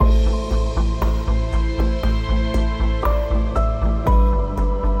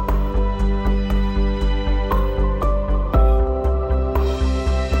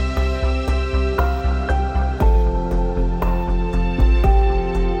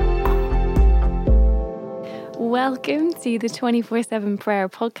Welcome to the 24/7 Prayer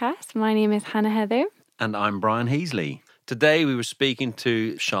Podcast. My name is Hannah Heather. And I'm Brian Heasley. Today we were speaking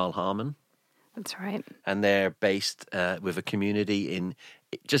to Charles Harmon. That's right. And they're based with a community in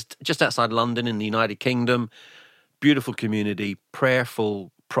just outside London in the United Kingdom. Beautiful community,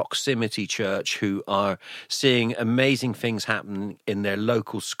 prayerful proximity church who are seeing amazing things happen in their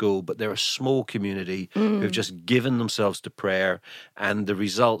local school, but they're a small community who've just given themselves to prayer, and the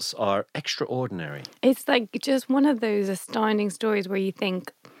results are extraordinary. It's like just one of those astounding stories where you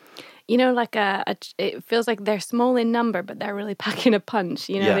think, you know, like it feels like they're small in number, but they're really packing a punch.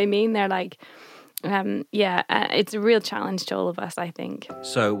 You know what I mean? They're like, it's a real challenge to all of us, I think.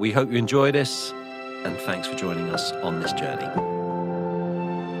 So we hope you enjoy this, and thanks for joining us on this journey.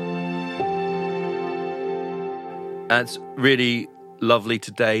 It's really lovely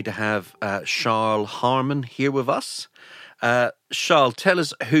today to have Charles Harmon here with us. Charles, tell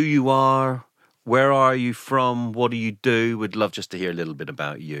us who you are, where are you from, what do you do? We'd love just to hear a little bit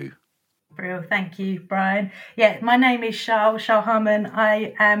about you. Brilliant. Thank you, Brian. Yeah, my name is Charles Harmon.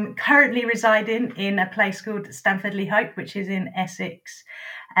 I am currently residing in a place called Stamford-le-Hope, which is in Essex.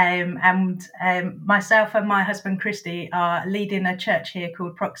 And myself and my husband, Christy, are leading a church here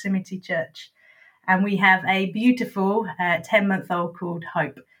called Proximity Church. And we have a beautiful 10-month-old called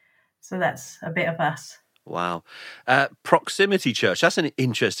Hope. So that's a bit of us. Wow. Proximity Church, that's an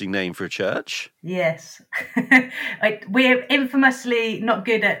interesting name for a church. Yes. We're infamously not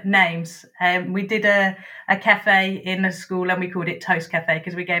good at names. We did a cafe in a school and we called it Toast Cafe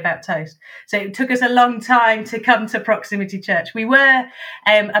because we gave out toast. So it took us a long time to come to Proximity Church. We were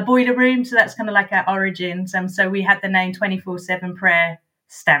a boiler room, so that's kind of like our origins. So we had the name 24/7 Prayer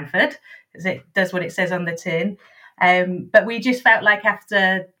Stamford, because it does what it says on the tin. But we just felt like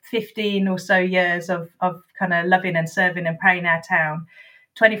after 15 or so years of kind of loving and serving and praying our town,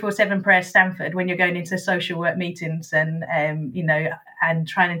 24/7 Prayer Stamford, when you're going into social work meetings and, and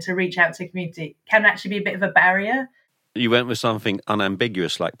trying to reach out to community, can actually be a bit of a barrier. You went with something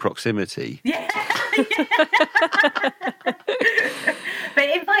unambiguous like proximity. Yeah. But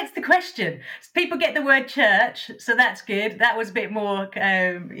it invites the question. People get the word church, so that's good. That was a bit more,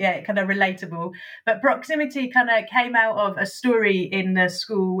 kind of relatable. But proximity kind of came out of a story in the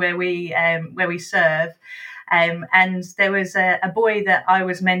school where we serve. And there was a boy that I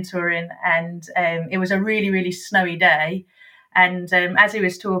was mentoring, and it was a really, really snowy day. And as he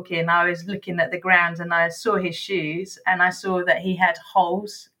was talking, I was looking at the ground and I saw his shoes, and I saw that he had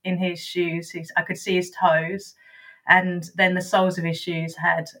holes in his shoes. I could see his toes, and then the soles of his shoes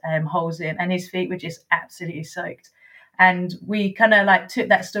had holes in, and his feet were just absolutely soaked. And we kind of like took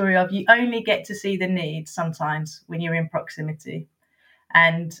that story of you only get to see the needs sometimes when you're in proximity,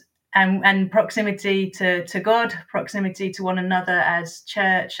 and proximity to God, proximity to one another as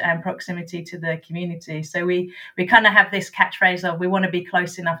church, and proximity to the community. So we kind of have this catchphrase of we want to be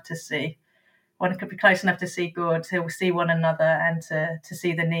close enough to see. Want to be close enough to see God, to see one another, and to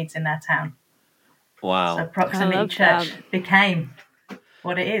see the needs in our town. Wow. So Proximity Church became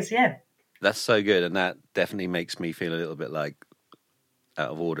what it is, yeah. That's so good, and that definitely makes me feel a little bit like out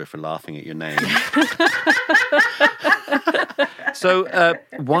of order for laughing at your name. So,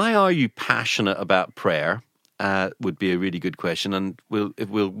 why are you passionate about prayer? Would be a really good question, and we'll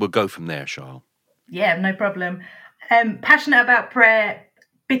go from there, Charles. Yeah, no problem. Passionate about prayer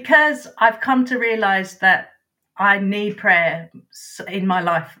because I've come to realise that I need prayer in my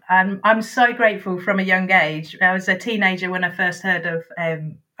life. I'm so grateful from a young age. I was a teenager when I first heard of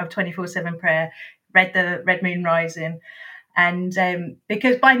 24/7 prayer, read the Red Moon Rising. And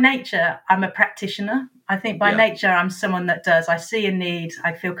because by nature, I'm a practitioner. I think by nature, I'm someone that I see a need,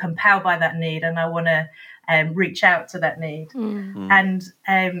 I feel compelled by that need, and I want to reach out to that need. And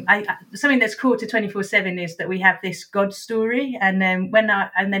something that's core to 24/7 is that we have this God story. And then when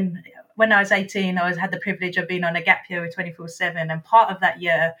I was 18, I had the privilege of being on a gap year with 24/7. And part of that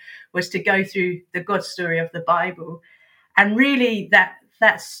year was to go through the God story of the Bible. And really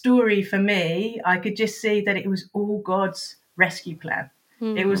that story for me, I could just see that it was all God's rescue plan.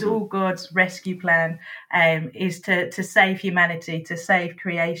 It was all God's rescue plan, is to save humanity, to save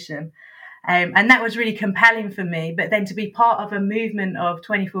creation. And that was really compelling for me. But then to be part of a movement of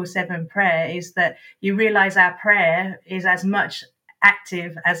 24/7 prayer is that you realize our prayer is as much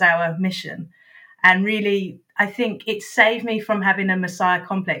active as our mission. And really, I think it saved me from having a Messiah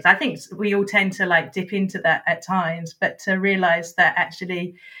complex. I think we all tend to dip into that at times, but to realize that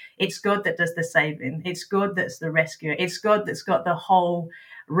actually it's God that does the saving. It's God that's the rescuer. It's God that's got the whole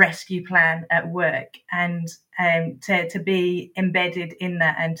rescue plan at work, and to be embedded in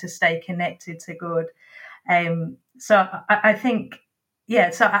that and to stay connected to God. So I think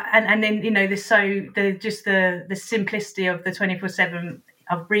So and then the simplicity of the 24/7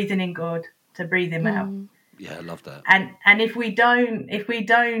 of breathing in God to breathe Him out. Yeah, I love that. And if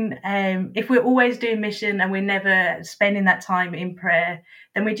we're always doing mission and we're never spending that time in prayer,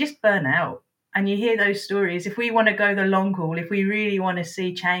 then we just burn out. And you hear those stories. If we want to go the long haul, if we really want to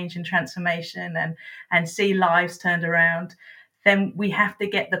see change and transformation and see lives turned around, then we have to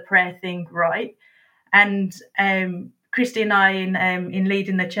get the prayer thing right. And Christy and I in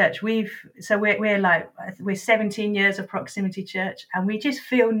leading the church, we're 17 years of Proximity Church, and we just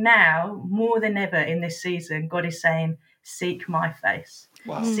feel now more than ever in this season, God is saying, "Seek my face."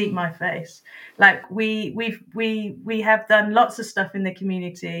 Wow. Seek my face. Like we have done lots of stuff in the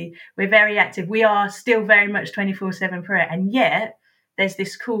community. We're very active. We are still very much 24/7 prayer, and yet there's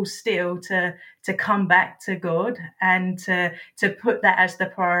this call still to come back to God and to put that as the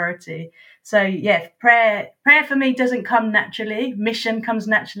priority. So yeah, prayer for me doesn't come naturally. Mission comes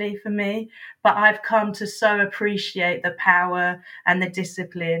naturally for me, but I've come to so appreciate the power and the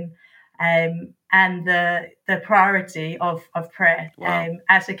discipline and the priority of prayer. Wow.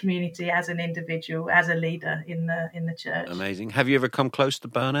 As a community, as an individual, as a leader in the church. Amazing. Have you ever come close to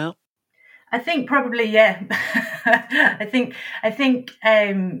burnout? I think probably, yeah. I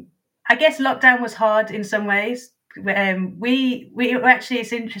guess lockdown was hard in some ways. We actually,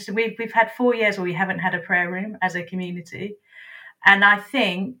 it's interesting. We've had 4 years where we haven't had a prayer room as a community, and I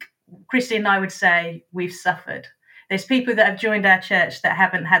think Christy and I would say we've suffered. There's people that have joined our church that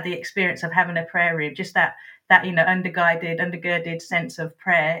haven't had the experience of having a prayer room, just that undergirded sense of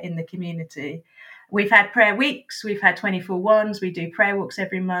prayer in the community. We've had prayer weeks, we've had 24/1s, we do prayer walks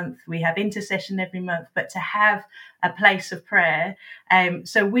every month, we have intercession every month, but to have a place of prayer,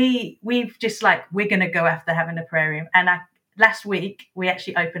 so we've just we're going to go after having a prayer room. And last week, we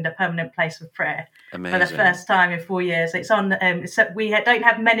actually opened a permanent place of prayer. Amazing. For the first time in 4 years. It's on. Don't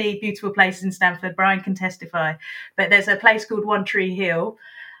have many beautiful places in Stamford. Brian can testify, but there's a place called One Tree Hill,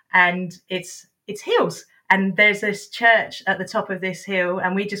 and it's hills. And there's this church at the top of this hill,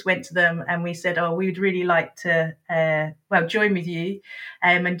 and we just went to them and we said, "Oh, we would really like to, join with you."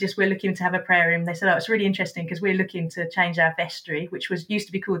 And we're looking to have a prayer room. They said, "Oh, it's really interesting because we're looking to change our vestry, which used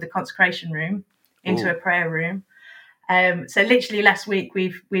to be called the consecration room, into a prayer room." So literally last week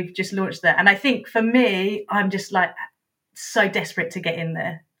we've just launched that, and I think for me, I'm just so desperate to get in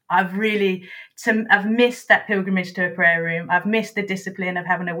there. I've missed that pilgrimage to a prayer room. I've missed the discipline of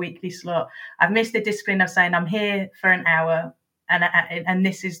having a weekly slot. I've missed the discipline of saying I'm here for an hour, and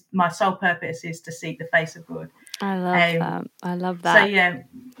this is my sole purpose is to seek the face of God. I love that. So yeah,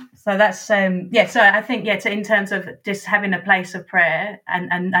 so that's So I think in terms of just having a place of prayer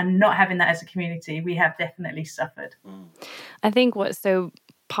and not having that as a community, we have definitely suffered. I think what's so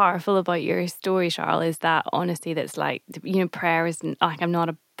powerful about your story, Charles, is that honesty. That's prayer isn't I'm not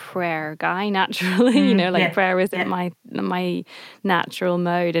a prayer guy naturally. Prayer isn't my natural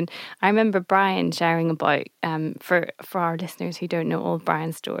mode. And I remember Brian sharing about for our listeners who don't know all of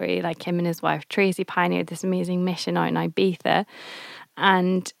Brian's story, him and his wife Tracy pioneered this amazing mission out in Ibiza,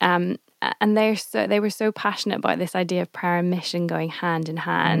 and they were so passionate about this idea of prayer and mission going hand in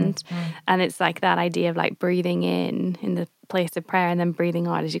hand. And it's that idea of breathing in the place of prayer and then breathing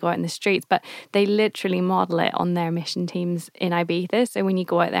out as you go out in the streets. But they literally model it on their mission teams in Ibiza. So when you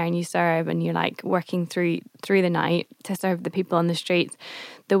go out there and you serve and you're working through the night to serve the people on the streets,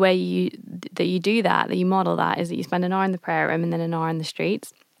 the way you model that is that you spend an hour in the prayer room and then an hour in the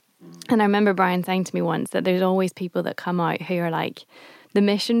streets. And I remember Brian saying to me once that there's always people that come out who are the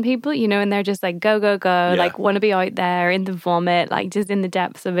mission people, and they're just go, want to be out there in the vomit, just in the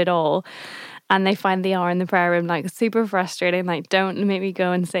depths of it all. And they find the hour in the prayer room super frustrating, don't make me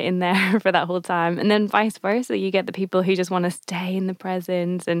go and sit in there for that whole time. And then vice versa, you get the people who just want to stay in the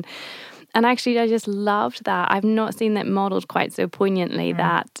presence. And actually, I just loved that. I've not seen that modelled quite so poignantly,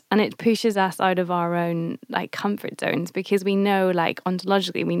 and it pushes us out of our own comfort zones, because we know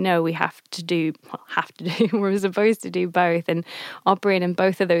ontologically we know we we're supposed to do both and operate in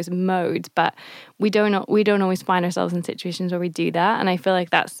both of those modes, but we don't always find ourselves in situations where we do that. And I feel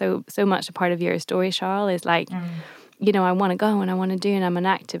that's so much a part of your story, Charles, is I want to go and I want to do, and I'm an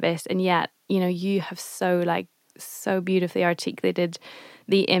activist, and yet you have so beautifully articulated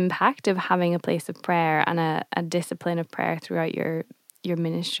the impact of having a place of prayer and a discipline of prayer throughout your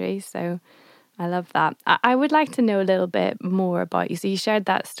ministry. So I love that. I would like to know a little bit more about you. So you shared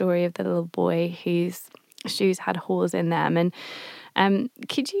that story of the little boy whose shoes had holes in them. And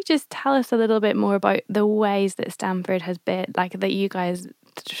could you just tell us a little bit more about the ways that Stamford has been, that you guys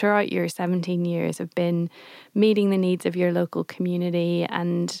throughout your 17 years have been meeting the needs of your local community,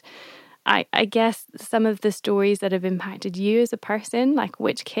 and I guess some of the stories that have impacted you as a person, like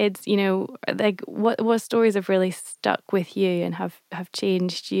which kids, like what stories have really stuck with you and have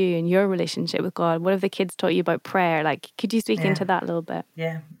changed you and your relationship with God? What have the kids taught you about prayer? Like, could you speak into that a little bit?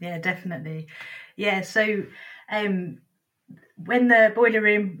 Yeah, definitely. Yeah, so when the Boiler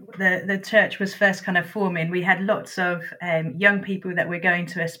Room, the church was first kind of forming, we had lots of young people that were going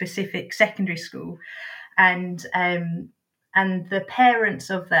to a specific secondary school, and the parents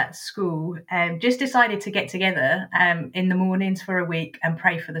of that school just decided to get together in the mornings for a week and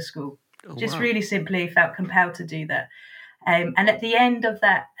pray for the school. Really simply felt compelled to do that. And at the end of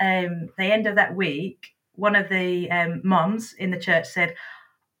that week, one of the moms in the church said,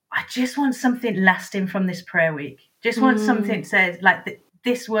 I just want something lasting from this prayer week. Just want something that says like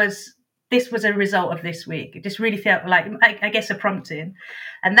this was a result of this week. It just really felt like, I guess, a prompting.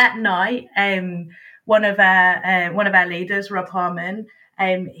 And that night, one of our leaders, Rob Harmon,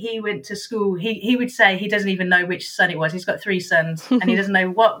 he went to school. He would say he doesn't even know which son it was. He's got 3 sons, and he doesn't know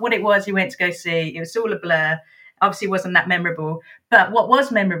what it was he went to go see. It was all a blur. Obviously wasn't that memorable. But what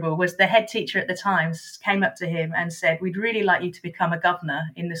was memorable was the head teacher at the time came up to him and said, we'd really like you to become a governor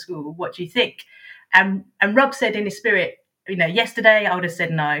in the school. What do you think? And Rob said in his spirit, yesterday I would have said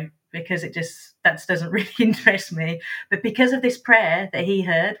no, because that doesn't really interest me. But because of this prayer that he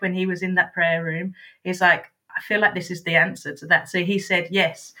heard when he was in that prayer room, he's like, I feel like this is the answer to that. So he said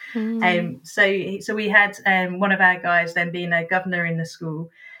yes. So we had one of our guys then being a governor in the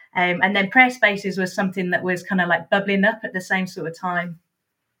school. And then prayer spaces was something that was kind of like bubbling up at the same sort of time.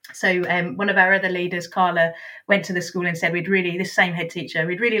 So one of our other leaders, Carla, went to the school and said, this same head teacher,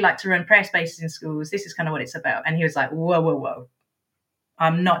 we'd really like to run prayer spaces in schools. This is kind of what it's about. And he was like, whoa.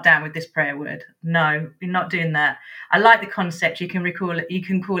 I'm not down with this prayer word. No, we're not doing that. I like the concept. You can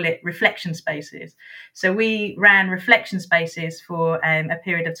call it reflection spaces. So we ran reflection spaces for a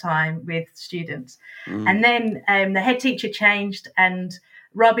period of time with students. And then the head teacher changed, and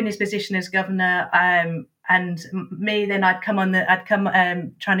Rob in his position as governor, and me, then I'd come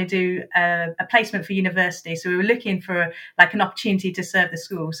trying to do a placement for university. So we were looking for like an opportunity to serve the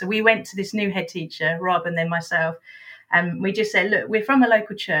school. So we went to this new head teacher, Rob, and then myself. And we just said, look, we're from a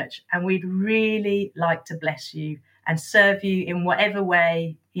local church and we'd really like to bless you and serve you in whatever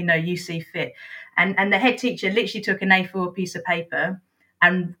way, you see fit. And the head teacher literally took an A4 piece of paper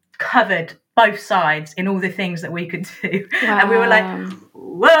and covered both sides in all the things that we could do. Wow. And we were like,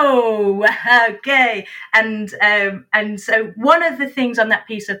 whoa, okay. And so one of the things on that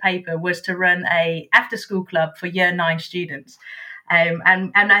piece of paper was to run a after school club for year 9 students.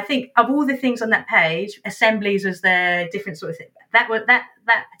 And I think of all the things on that page, assemblies was there, different sort of thing.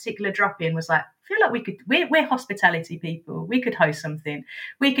 That particular drop in was like, I feel like we're hospitality people. We could host something.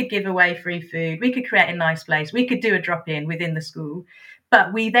 We could give away free food. We could create a nice place. We could do a drop in within the school.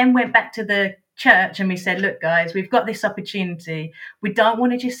 But we then went back to the church and we said, look, guys, we've got this opportunity. We don't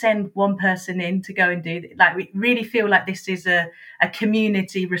want to just send one person in to go and do it. Like, we really feel like this is a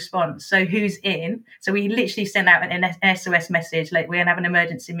community response. So who's in? So we literally sent out an SOS message, like, we're going to have an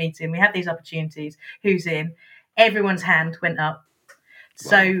emergency meeting. We have these opportunities. Who's in? Everyone's hand went up. Wow.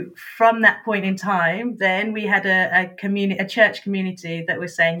 So from that point in time, then we had a church community that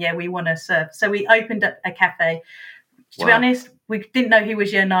was saying, yeah, we want to serve. So we opened up a cafe. To be honest, we didn't know who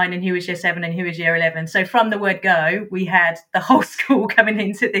was year 9 and who was year 7 and who was year 11. So from the word go, we had the whole school coming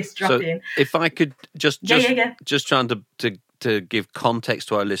into this drop-in. So if I could just trying to give context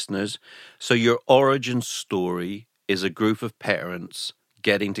to our listeners. So your origin story is a group of parents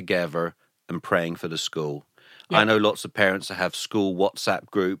getting together and praying for the school. Yeah. I know lots of parents that have school WhatsApp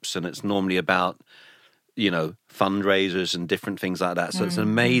groups, and it's normally about, fundraisers and different things like that. So it's an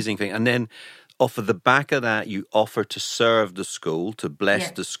amazing thing. And then off of the back of that, you offer to serve the school, to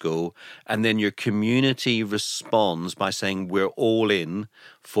bless the school, and then your community responds by saying, we're all in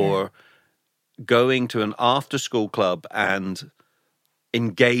for going to an after-school club and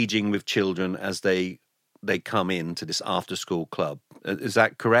engaging with children as they come into this after-school club. Is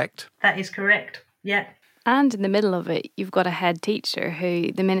that correct? That is correct, yeah. And in the middle of it, you've got a head teacher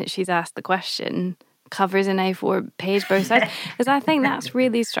who, the minute she's asked the question, covers an A4 page both sides. Because I think that's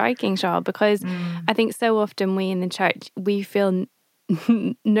really striking, Charlotte, because I think so often we in the church, we feel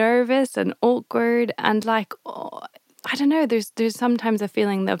nervous and awkward and like, I don't know, there's sometimes a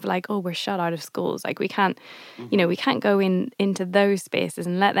feeling of like, we're shut out of schools. Like we can't, we can't go into those spaces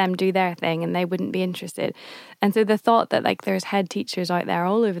and let them do their thing and they wouldn't be interested. And so the thought that like there's head teachers out there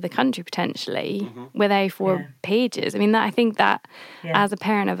all over the country potentially with A4 pages. I mean, I think that as a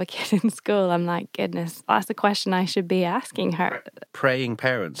parent of a kid in school, I'm like, goodness, that's a question I should be asking her. Praying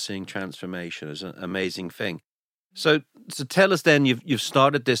parents seeing transformation is an amazing thing. So tell us then, you've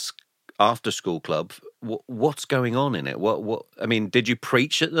started this after school club. What's going on in it? What? I mean, did you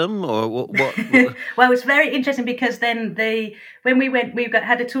preach at them, or what? Well, it's very interesting because then when we went,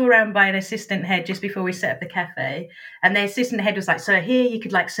 had a tour around by an assistant head just before we set up the cafe, and the assistant head was like, "So here you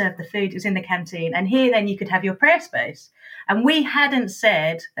could like serve the food. It was in the canteen, and here then you could have your prayer space." And we hadn't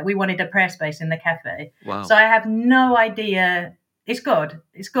said that we wanted a prayer space in the cafe. Wow. So I have no idea. It's God.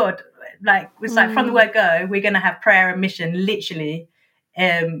 It's God. Like it's like from the word go, we're going to have prayer and mission literally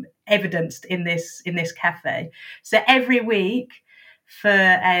evidenced in this cafe. So every week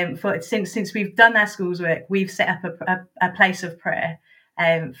for since we've done our school's work, we've set up a place of prayer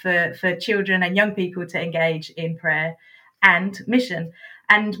for children and young people to engage in prayer and mission.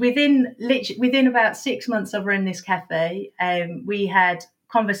 And within about 6 months of running this cafe, we had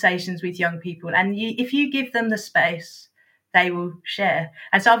conversations with young people, and if you give them the space, they will share.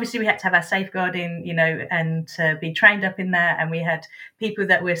 And so obviously we had to have our safeguarding, and to be trained up in that. And we had people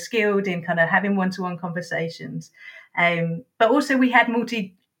that were skilled in kind of having one-to-one conversations. But also we had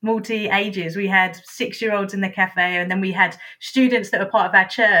multi ages. We had 6-year-olds in the cafe, and then we had students that were part of our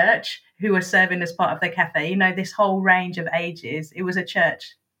church who were serving as part of the cafe. This whole range of ages. It was a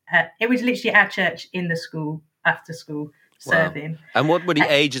church. It was literally our church in the school, after school. Serving. Wow. And what were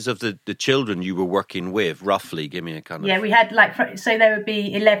the ages of the children you were working with, roughly? Give me a kind of... Yeah, we had so there would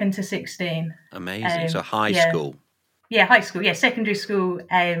be 11 to 16. Amazing. So high school. Yeah, high school. Yeah, secondary school.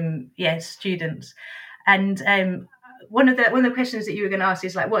 Students. And one of the questions that you were going to ask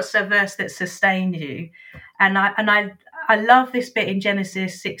is like, what's the verse that sustained you? And I love this bit in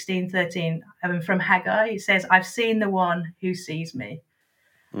Genesis 16:13 from Haggai. It says, "I've seen the one who sees me."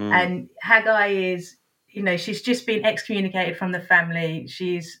 And Haggai is, she's just been excommunicated from the family.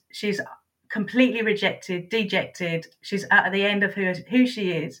 She's completely rejected, dejected. She's at the end of who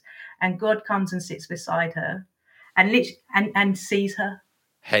she is, and God comes and sits beside her, and sees her.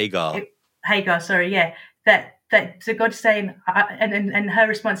 Hagar, sorry, yeah. So God's saying, and her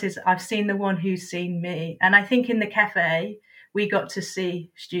response is, "I've seen the one who's seen me." And I think in the cafe we got to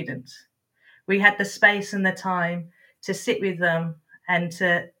see students. We had the space and the time to sit with them and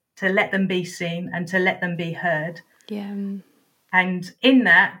to let them be seen and to let them be heard. Yeah. And in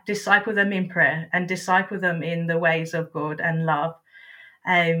that, disciple them in prayer and disciple them in the ways of God and love.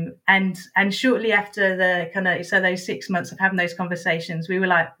 And shortly after those 6 months of having those conversations, we were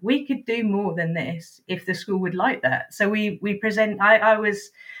like, we could do more than this if the school would like that. So we present. I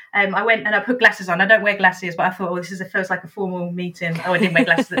went and I put glasses on. I don't wear glasses, but I thought, this feels like a formal meeting. Oh, I didn't wear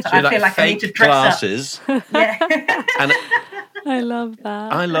glasses at the time. I feel like I need to dress glasses. Up. Yeah. And I love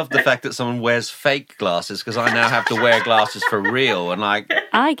that. I love the fact that someone wears fake glasses, because I now have to wear glasses for real. And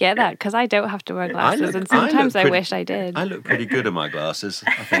I get that because I don't have to wear glasses, and sometimes I wish I did. I look pretty good in my glasses,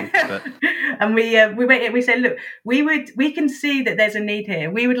 I think. But. And we said, look, we can see that there's a need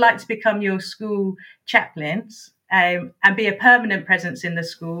here. We would like to become your school chaplains. And be a permanent presence in the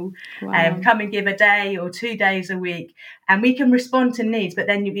school. Wow. Come and give a day or 2 days a week, and we can respond to needs. But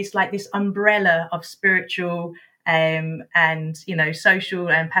then it's like this umbrella of spiritual and social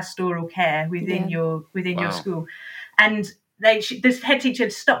and pastoral care within your school. And this head teacher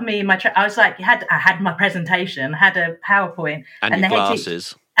stopped me in my I was like, I had my presentation, had a PowerPoint, and the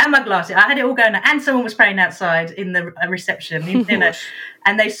glasses. And my glasses. I had it all going on. And someone was praying outside in the reception,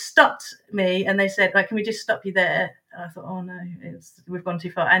 and they stopped me and they said, "Right, can we just stop you there?" And I thought, "Oh no, we've gone too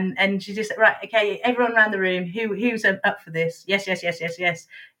far." And she just said, "Right, okay, everyone around the room, who's up for this? Yes.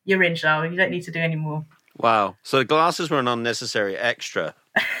 You're in, Charles. You don't need to do any more." Wow. So the glasses were an unnecessary extra.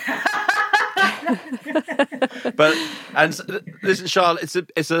 But listen, Charlotte,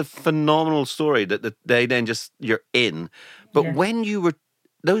 it's a phenomenal story that they then you're in. But when you were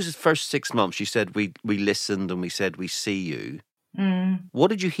those first 6 months, you said we listened and we said we see you. What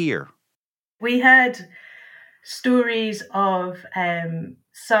did you hear? We heard stories of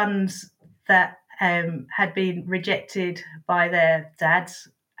sons that had been rejected by their dads.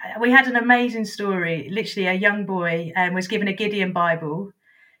 We had an amazing story. Literally, a young boy was given a Gideon Bible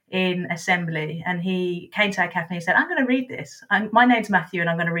in assembly, and he came to our cafe and he said, "I'm going to read this. My name's Matthew, and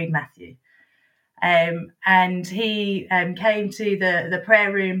I'm going to read Matthew." And he came to the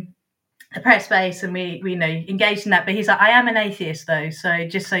prayer room, the prayer space, and we engaged in that. But he's like, "I am an atheist, though, so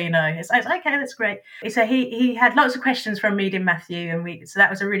just so you know." It's like, okay, that's great. So he had lots of questions from reading Matthew, and so that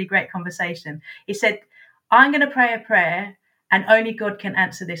was a really great conversation. He said, "I'm going to pray a prayer, and only God can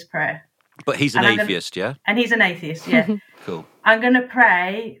answer this prayer." But he's an atheist, yeah? And he's an atheist, yeah. Cool. "I'm going to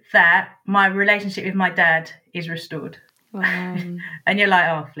pray that my relationship with my dad is restored." Wow. And you're like,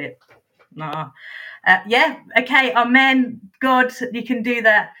 "Oh, flip. No. Yeah, okay, amen, God, you can do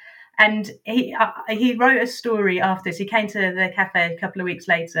that." And he wrote a story after this. He came to the cafe a couple of weeks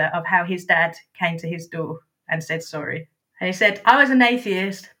later of how his dad came to his door and said sorry. And he said, I was an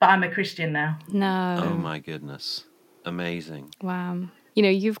atheist, but I'm a Christian now. No. Oh, my goodness. Amazing. Wow. You know,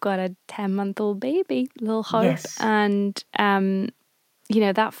 you've got a 10-month-old baby, little Hope. Yes. And, you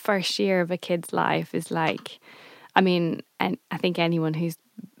know, that first year of a kid's life is like, I mean, and I think anyone who's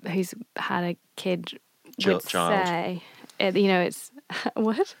had a kid would say, you know, it's,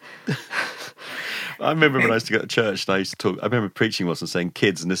 what? I remember when I used to go to church and I used to talk, I remember preaching once and saying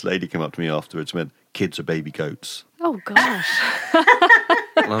kids, and this lady came up to me afterwards and went, kids are baby goats. Oh, gosh.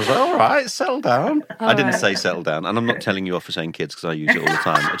 And I was like, all right, settle down. I didn't say settle down. And I'm not telling you off for saying kids because I use it all the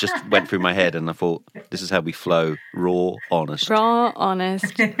time. It just went through my head and I thought, this is how we flow, raw, honest. Raw,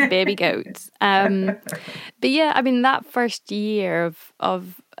 honest, baby goats. But yeah, I mean, that first year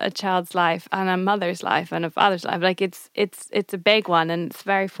of a child's life and a mother's life and a father's life, like it's a big one, and it's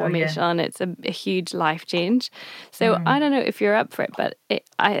very formational, and it's a huge life change. So I don't know if you're up for it, but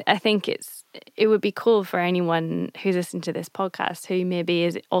I think it would be cool for anyone who's listening to this podcast who maybe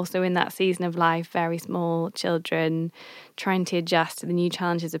is also in that season of life, very small children, trying to adjust to the new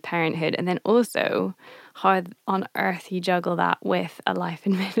challenges of parenthood, and then also how on earth you juggle that with a life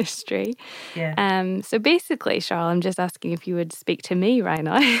in ministry. Yeah. So basically, Cheryl, I'm just asking if you would speak to me right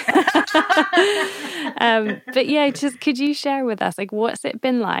now. But yeah, just could you share with us, like, what's it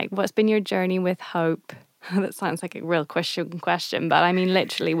been like? What's been your journey with Hope? That sounds like a real question, but I mean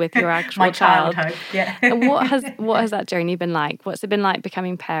literally with your actual My child Hope, yeah. And what has that journey been like? What's it been like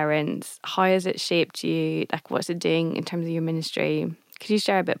becoming parents? How has it shaped you? Like, what's it doing in terms of your ministry? Could you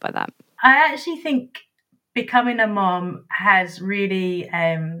share a bit about that? I actually think becoming a mom has really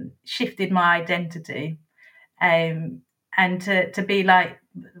shifted my identity, and to be like,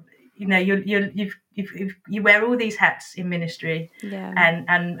 you know, you wear all these hats in ministry,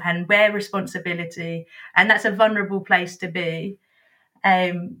 and wear responsibility, and that's a vulnerable place to be.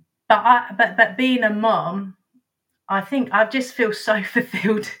 But being a mom, I think I just feel so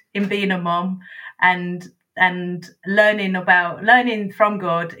fulfilled in being a mom, and learning from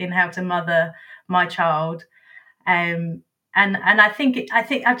God in how to mother my child, and I think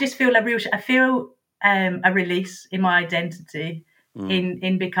I just feel a release in my identity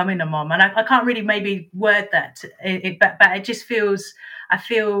in becoming a mom, and I can't really maybe word that, but it just feels, I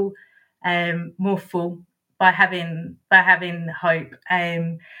feel more full by having Hope,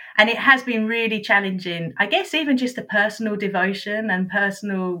 and it has been really challenging, I guess, even just the personal devotion and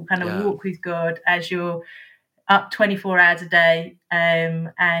personal kind of walk with God as you're up 24 hours a day,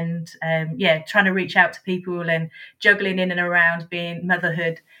 and trying to reach out to people and juggling in and around being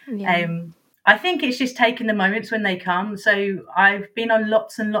motherhood. I think it's just taking the moments when they come. So I've been on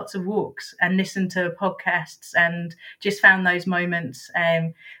lots and lots of walks and listened to podcasts and just found those moments.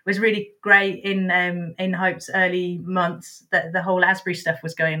 It was really great in Hope's early months that the whole Asbury stuff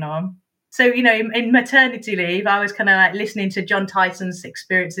was going on. So, you know, in maternity leave, I was kind of like listening to John Tyson's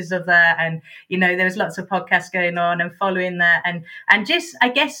experiences of that. And, you know, there was lots of podcasts going on and following that, and just, I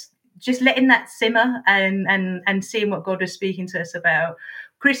guess, just letting that simmer and seeing what God was speaking to us about.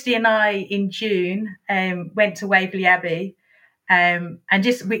 Christy and I in June went to Waverley Abbey, and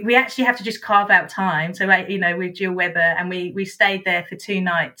just we actually have to just carve out time. So, you know, with Jill Webber, and we stayed there for 2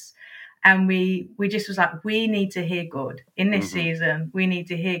 nights. And we just was like, we need to hear God in this season. We need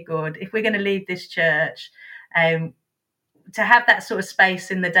to hear God. If we're going to leave this church, to have that sort of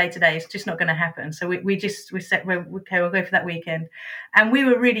space in the day-to-day is just not going to happen. So we said, we'll go for that weekend. And we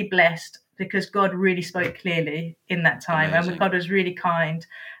were really blessed because God really spoke clearly in that time. Amazing. And God was really kind.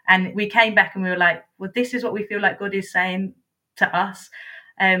 And we came back and we were like, well, this is what we feel like God is saying to us.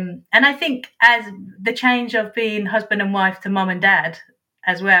 And I think as the change of being husband and wife to mum and dad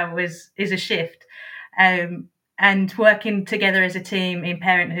as well is a shift, and working together as a team in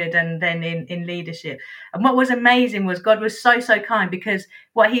parenthood and then in leadership. And what was amazing was God was so kind, because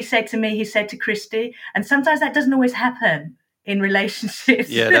what he said to me, he said to Christy, and sometimes that doesn't always happen in relationships.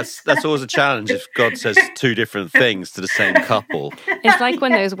 Yeah, that's always a challenge if God says 2 different things to the same couple. It's like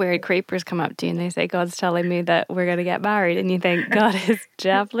when those weird creepers come up to you and they say, God's telling me that we're going to get married, and you think, God is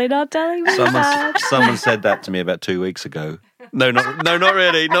definitely not telling me that. Someone said that to me about 2 weeks ago. No, not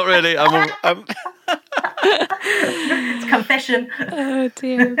really. I'm It's confession. Oh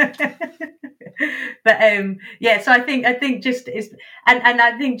dear. But so I think just is, and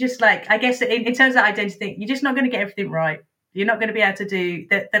I think just like, I guess in terms of identity, you're just not going to get everything right. You're not going to be able to do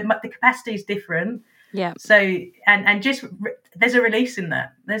the capacity is different. Yeah. So and just there's a release in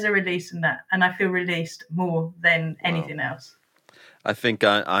that. And I feel released more than anything else. I think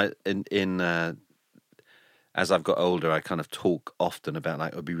as I've got older, I kind of talk often about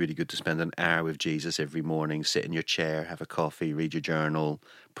like, it would be really good to spend an hour with Jesus every morning, sit in your chair, have a coffee, read your journal,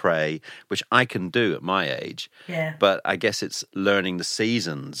 pray, which I can do at my age. Yeah. But I guess it's learning the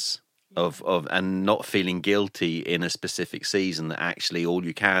seasons of and not feeling guilty in a specific season, that actually all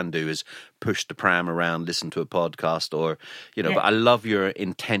you can do is push the pram around, listen to a podcast, or but I love your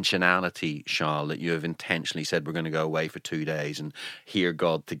intentionality, Charles, that you have intentionally said we're going to go away for 2 days and hear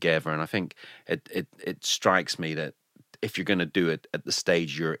God together. And I think it strikes me that if you're going to do it at the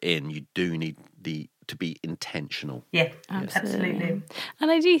stage you're in, you do need to be intentional. Yeah, absolutely. And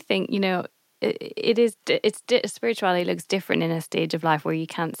I do think, spirituality looks different in a stage of life where you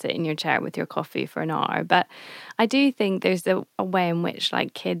can't sit in your chair with your coffee for an hour. But I do think there's a way in which,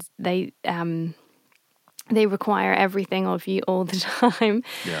 like, kids, they require everything of you all the time.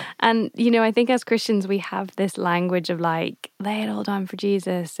 Yeah. And, I think as Christians, we have this language of like, lay it all down for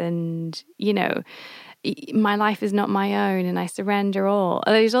Jesus, and, my life is not my own and I surrender all.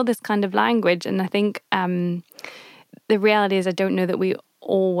 There's all this kind of language. And I think the reality is, I don't know that we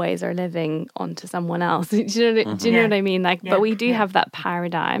always are living onto someone else. Do you know what I mean? Like, but we do have that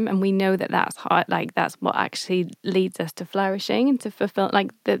paradigm, and we know that that's how, like, that's what actually leads us to flourishing and to fulfill.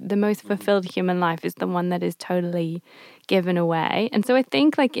 Like, the most fulfilled human life is the one that is totally given away. And so I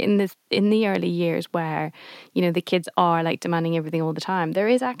think, like, in the early years where the kids are like demanding everything all the time, there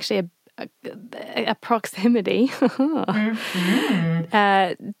is actually a proximity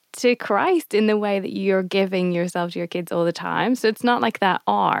to Christ in the way that you're giving yourself to your kids all the time. So it's not like that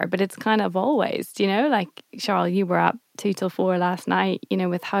but it's kind of always, like, Charles, you were up 2 till 4 last night,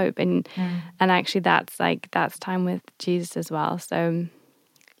 with Hope, and actually that's time with Jesus as well. So,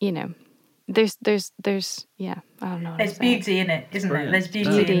 there's I don't know. There's beauty in it, isn't there? There's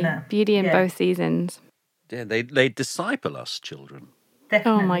beauty in that. Beauty in both seasons. Yeah, they disciple us, children.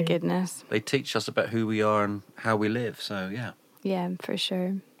 Definitely. Oh my goodness. They teach us about who we are and how we live. So, yeah. Yeah, for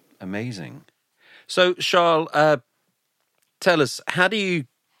sure. Amazing. So, Charles, tell us, how do you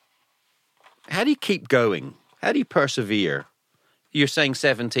keep going? How do you persevere? You're saying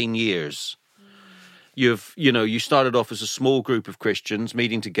 17 years. You started off as a small group of Christians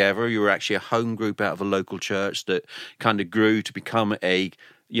meeting together. You were actually a home group out of a local church that kind of grew to become a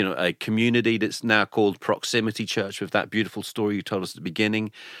community that's now called Proximity Church, with that beautiful story you told us at the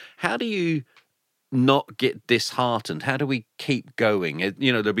beginning. How do you not get disheartened? How do we keep going?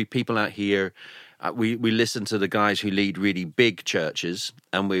 There'll be people out here. We listen to the guys who lead really big churches,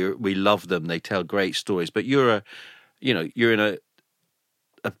 and we love them. They tell great stories. But you're in a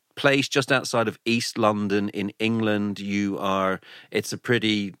place just outside of East London in England. It's a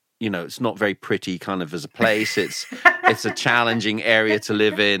pretty, it's not very pretty kind of as a place. It's a challenging area to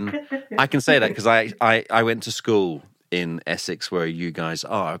live in. I can say that because I went to school in Essex, where you guys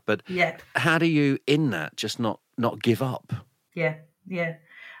are. But how do you, in that, just not give up? Yeah.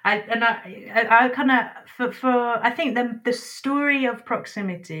 I kind of I think the story of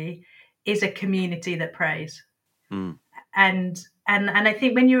Proximity is a community that prays, and I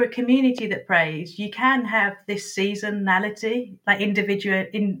think when you're a community that prays, you can have this seasonality, like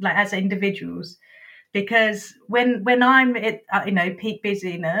as individuals. Because when I'm at peak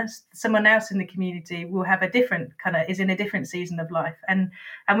busyness, someone else in the community will have is in a different season of life, and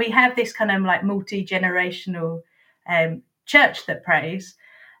we have this kind of like multi-generational church that prays,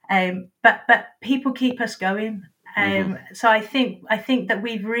 but people keep us going. So I think that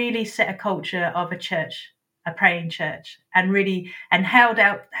we've really set a culture of a praying church, and held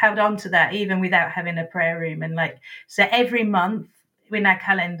on to that even without having a prayer room. And so every month in our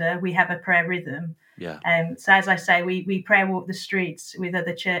calendar we have a prayer rhythm. Yeah. So as I say, we prayer walk the streets with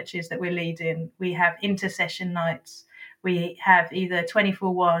other churches that we're leading. We have intercession nights. We have either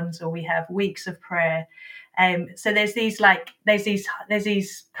 24/1s, or we have weeks of prayer. So there's these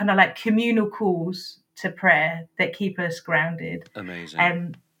kind of like communal calls to prayer that keep us grounded.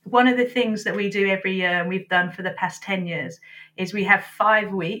 Amazing. One of the things that we do every year, and we've done for the past 10 years, is we have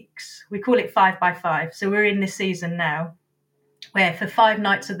 5 weeks. We call it 5 by 5. So we're in this season now, where for 5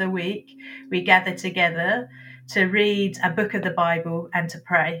 nights of the week, we gather together to read a book of the Bible and to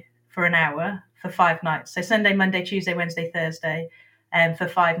pray for an hour for 5 nights. So Sunday, Monday, Tuesday, Wednesday, Thursday, for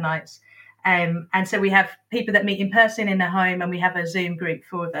 5 nights. And so we have people that meet in person in their home, and we have a Zoom group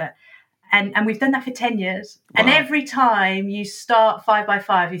for that. And we've done that for 10 years. Wow. And every time you start 5 by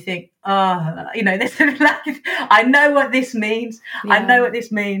 5, you think, this is like, I know what this means. Yeah. I know what this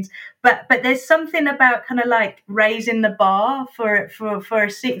means. But there's something about kind of like raising the bar for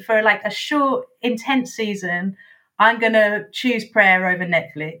like a short, intense season. I'm going to choose prayer over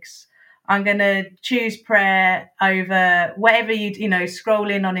Netflix. I'm going to choose prayer over whatever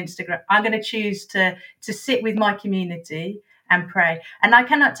scrolling on Instagram. I'm going to choose to sit with my community and pray. And I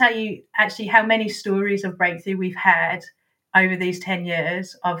cannot tell you actually how many stories of breakthrough we've had over these 10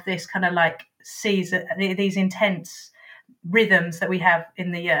 years of this kind of like season, these intense rhythms that we have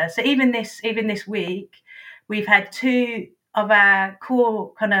in the year. So even this week, we've had 2 of our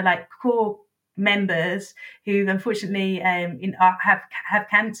core members who unfortunately have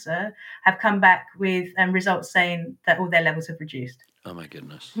cancer have come back with results saying that all their levels have reduced. Oh my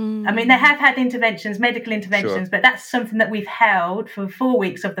goodness. I mean, they have had medical interventions, but that's something that we've held for 4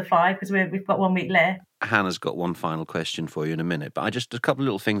 weeks of the 5 because we've got 1 week left. Hannah's got one final question for you in a minute, but a couple of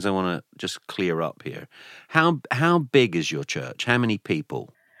little things I want to just clear up here. How big is your church? How many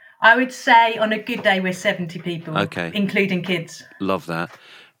people? I would say on a good day we're 70 people, okay, including kids. Love that.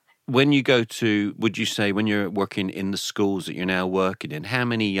 When you would you say when you're working in the schools that you're now working in, how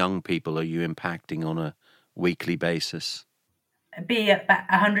many young people are you impacting on a weekly basis? It'd be about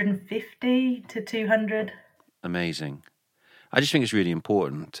 150 to 200. Amazing. I just think it's really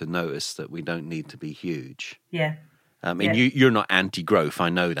important to notice that we don't need to be huge. Yeah. I mean, you're not anti-growth, I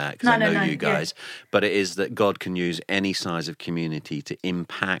know that, because I know you guys. Yeah. But it is that God can use any size of community to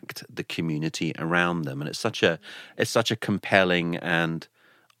impact the community around them. And it's such a compelling and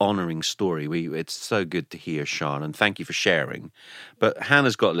honouring story. It's so good to hear, Sean, and thank you for sharing. But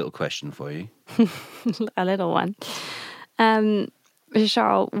Hannah's got a little question for you. A little one.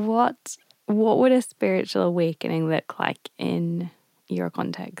 Charles, what would a spiritual awakening look like in your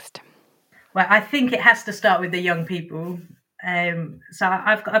context? Well, I think it has to start with the young people. So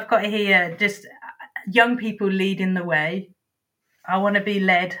I've got here just young people leading the way. I want to be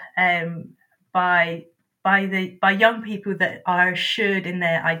led by young people that are assured in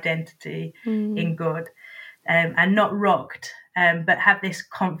their identity in God, and not rocked, but have this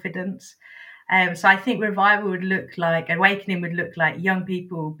confidence. So I think revival would look like, awakening would look like young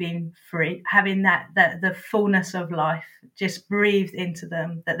people being free, having the fullness of life just breathed into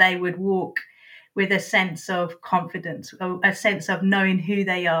them, that they would walk with a sense of confidence, a sense of knowing who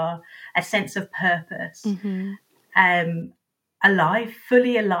they are, a sense of purpose, alive,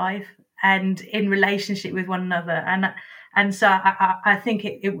 fully alive, and in relationship with one another. And so I think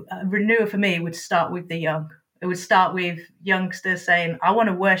renewal for me would start with the young. It would start with youngsters saying, I want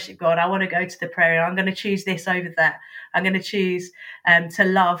to worship God. I want to go to the prayer. I'm going to choose this over that. I'm going to choose to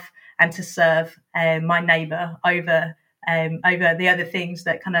love and to serve my neighbour over the other things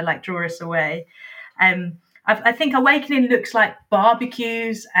that kind of like draw us away. I think awakening looks like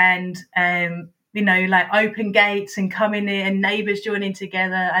barbecues and, like open gates and coming in and neighbours joining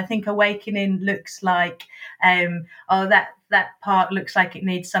together. I think awakening looks like, that park looks like it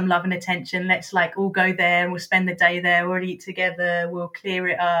needs some love and attention. Let's like all go there and we'll spend the day there. We'll eat together. We'll clear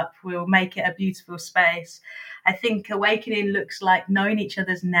it up. We'll make it a beautiful space. I think awakening looks like knowing each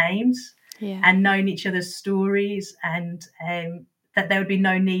other's names and knowing each other's stories, and that there would be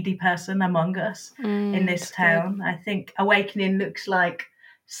no needy person among us in this town. Good. I think awakening looks like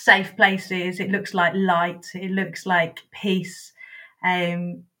safe places. It looks like light. It looks like peace.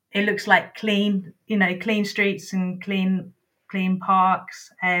 It looks like clean streets and clean parks.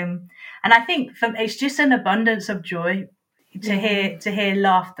 And I think it's just an abundance of joy to hear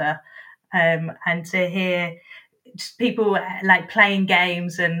laughter, and to hear just people like playing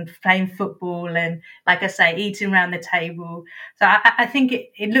games and playing football and, like I say, eating around the table. So I think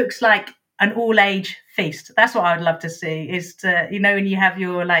it looks like an all-age feast. That's what I would love to see, is to, when you have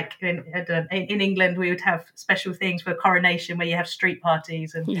your, like, in England, we would have special things for coronation where you have street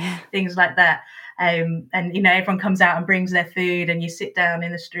parties and things like that. And, everyone comes out and brings their food and you sit down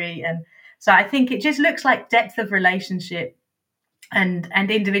in the street. And so I think it just looks like depth of relationship and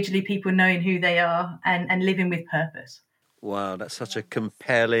individually people knowing who they are and living with purpose. Wow, that's such a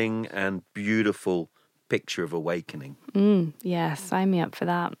compelling and beautiful picture of awakening. Yeah, sign me up for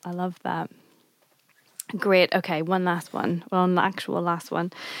that. I love that. Great. Okay, one last one. Well, an actual last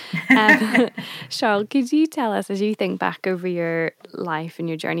one. Charles, could you tell us, as you think back over your life and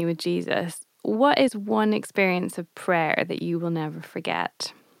your journey with Jesus, what is one experience of prayer that you will never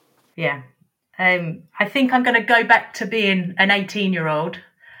forget? Yeah. I think I'm going to go back to being an 18-year-old.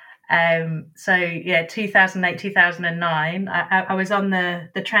 2008, 2009, I was on the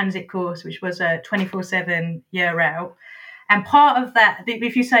transit course, which was a 24/7 year out. And part of that,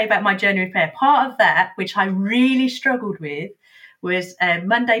 if you say about my journey with prayer, part of that, which I really struggled with, was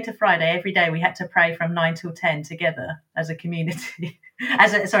Monday to Friday, every day we had to pray from 9 till 10 together as a community,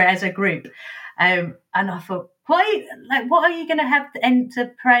 as a group. And I thought, what are you going to have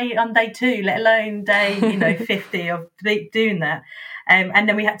to pray on day 2, let alone day 50 of doing that? And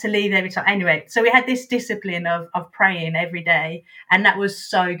then we had to leave every time. Anyway, so we had this discipline of praying every day. And that was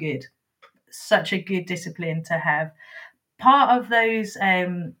so good. Such a good discipline to have. Part of those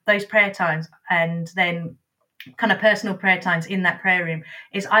prayer times and then kind of personal prayer times in that prayer room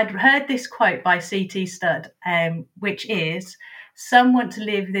is I'd heard this quote by C.T. Studd, which is, "Some want to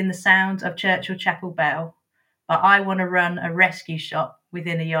live within the sound of church or chapel bell, but I want to run a rescue shop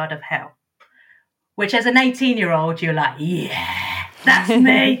within a yard of hell." Which as an 18-year-old, you're like, yeah, that's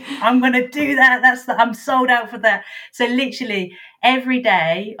me. I'm going to do that. I'm sold out for that. So literally every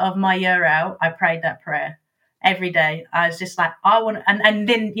day of my year out, I prayed that prayer. Every day I was just like, I want, and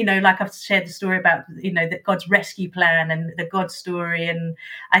then, you know, like I've shared the story about, you know, that God's rescue plan and the God story. And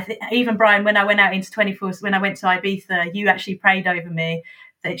I think even Brian, when I went out into 24, when I went to Ibiza, you actually prayed over me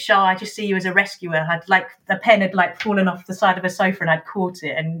that, Shah, I just see you as a rescuer. I'd like, the pen had like fallen off the side of a sofa and I'd caught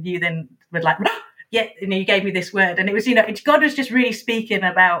it. And you then were like, yeah, you know, you gave me this word. And it was, you know, God was just really speaking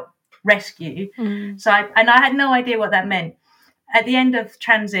about rescue. So I had no idea what that meant. At the end of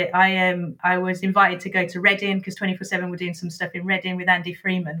transit, I was invited to go to Reading because 24/7 were doing some stuff in Reading with Andy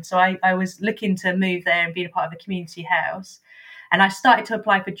Freeman. So I was looking to move there and be a part of a community house. And I started to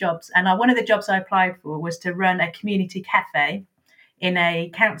apply for jobs. And one of the jobs I applied for was to run a community cafe in a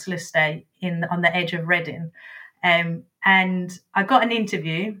council estate on the edge of Reading. And I got an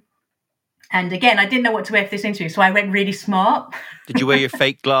interview. And again, I didn't know what to wear for this interview, so I went really smart. Did you wear your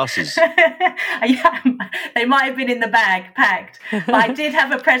fake glasses? Yeah, they might have been in the bag, packed. But I did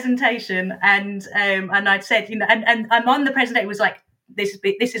have a presentation, and I'd said, you know, and I'm on the presentation. It was like, this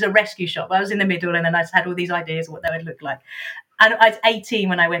is a rescue shop. I was in the middle, and then I just had all these ideas of what they would look like. And I was 18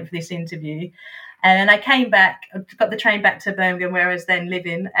 when I went for this interview. And I came back, got the train back to Birmingham, where I was then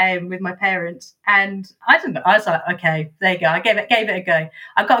living with my parents. And I don't know, I was like, okay, there you go. I gave it a go.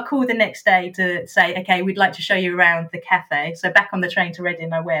 I got a call the next day to say, okay, we'd like to show you around the cafe. So back on the train to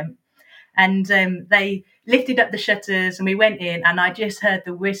Reading, I went. And they lifted up the shutters and we went in, and I just heard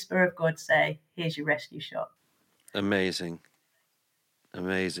the whisper of God say, "Here's your rescue shop." Amazing.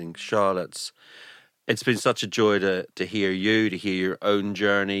 Charlotte, it's been such a joy to hear you, to hear your own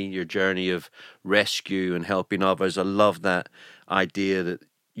journey, your journey of rescue and helping others. I love that idea that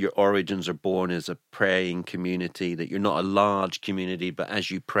your origins are born as a praying community, that you're not a large community, but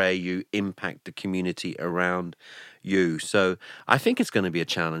as you pray, you impact the community around you. So I think it's going to be a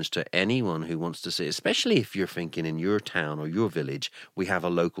challenge to anyone who wants to see, especially if you're thinking in your town or your village, we have a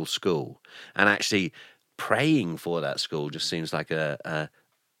local school. And actually praying for that school just seems like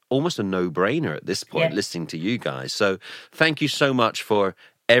almost a no-brainer at this point, listening to you guys. So thank you so much for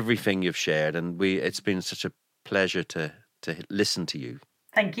everything you've shared, and it's been such a pleasure to listen to you.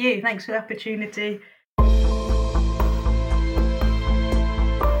 Thank you. Thanks for the opportunity.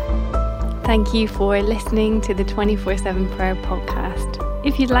 Thank you for listening to the 24/7 Prayer podcast.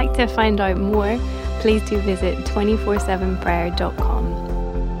 If you'd like to find out more, please do visit 247prayer.com.